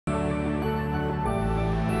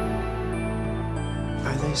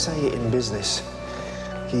They say in business,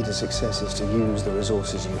 key to success is to use the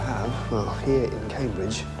resources you have. Well, here in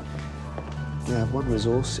Cambridge, we have one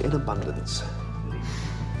resource in abundance.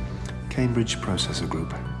 Cambridge Processor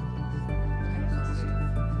Group.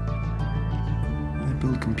 They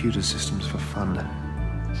build computer systems for fun.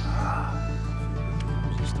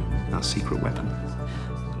 Our secret weapon.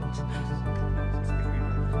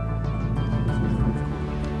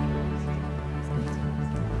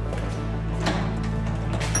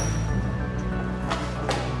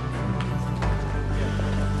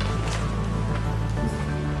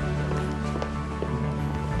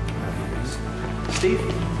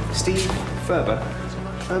 Steve Furber,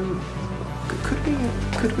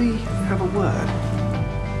 could we have a word?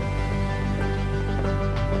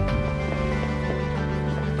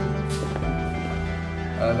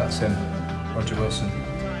 That's him, Rodger Wilson.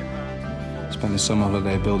 Spent his summer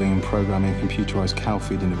holiday building and programming a computerized cow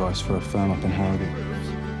feeding device for a firm up in Harrogate.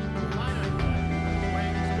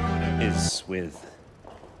 It's with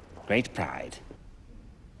great pride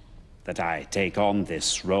that I take on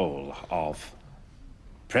this role of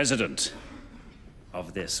president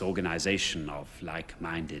of this organization of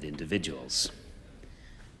like-minded individuals,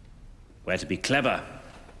 where to be clever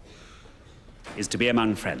is to be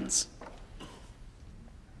among friends.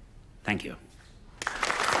 Thank you.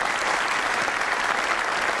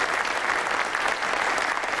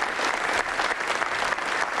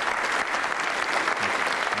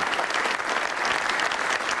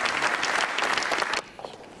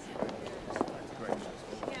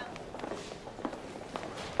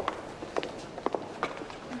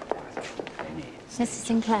 Mrs.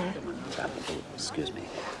 Sinclair. Excuse me.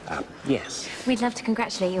 Yes. We'd love to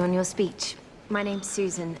congratulate you on your speech. My name's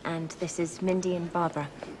Susan, and this is Mindy and Barbara.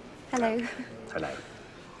 Hello. Hello.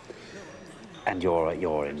 And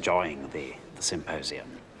you're enjoying the symposium?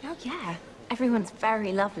 Oh, yeah. Everyone's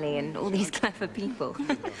very lovely and all these clever people.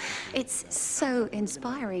 It's so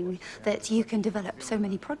inspiring that you can develop so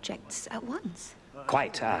many projects at once.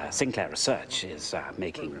 Quite. Sinclair Research is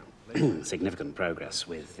making significant progress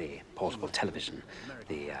with the portable television,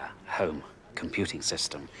 the home computing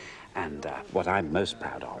system, and what I'm most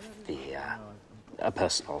proud of, the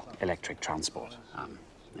personal electric transport.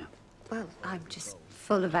 Yeah. Well, I'm just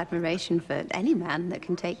full of admiration for any man that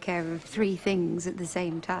can take care of three things at the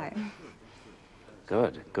same time.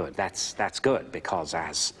 Good, good. That's good, because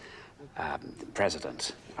as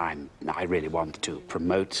president, I really want to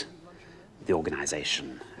promote the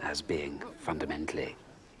organization as being fundamentally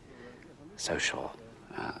social.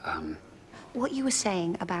 What you were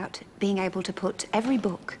saying about being able to put every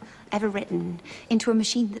book ever written into a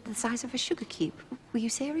machine that's the size of a sugar cube, were you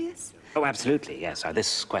serious? Oh, absolutely, yes.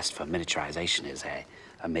 This quest for miniaturization is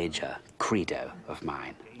a major credo of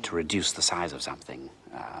mine, to reduce the size of something,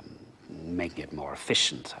 making it more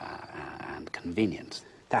efficient and convenient.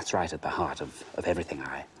 That's right at the heart of everything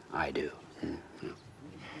I do. Mm-hmm.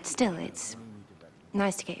 Still, it's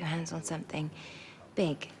nice to get your hands on something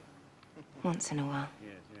big once in a while.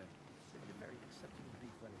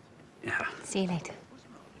 Yeah. See you later.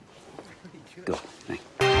 Good. Thanks.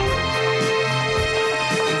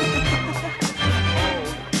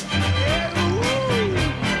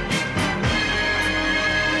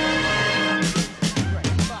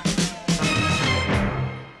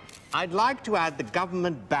 I'd like to add the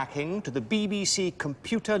government backing to the BBC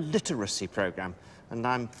Computer Literacy Programme, and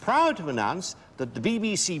I'm proud to announce that the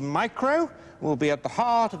BBC Micro will be at the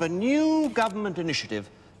heart of a new government initiative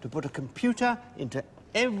to put a computer into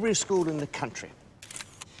every school in the country.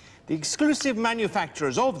 The exclusive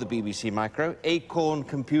manufacturers of the BBC Micro, Acorn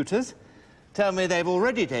Computers, tell me they've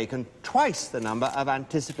already taken twice the number of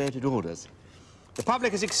anticipated orders. The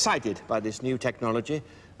public is excited by this new technology,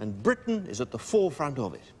 and Britain is at the forefront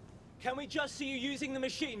of it. Can we just see you using the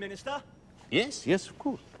machine, Minister? Yes, yes, of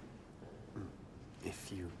course.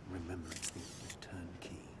 If you remember the return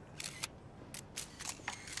key.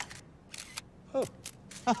 Oh.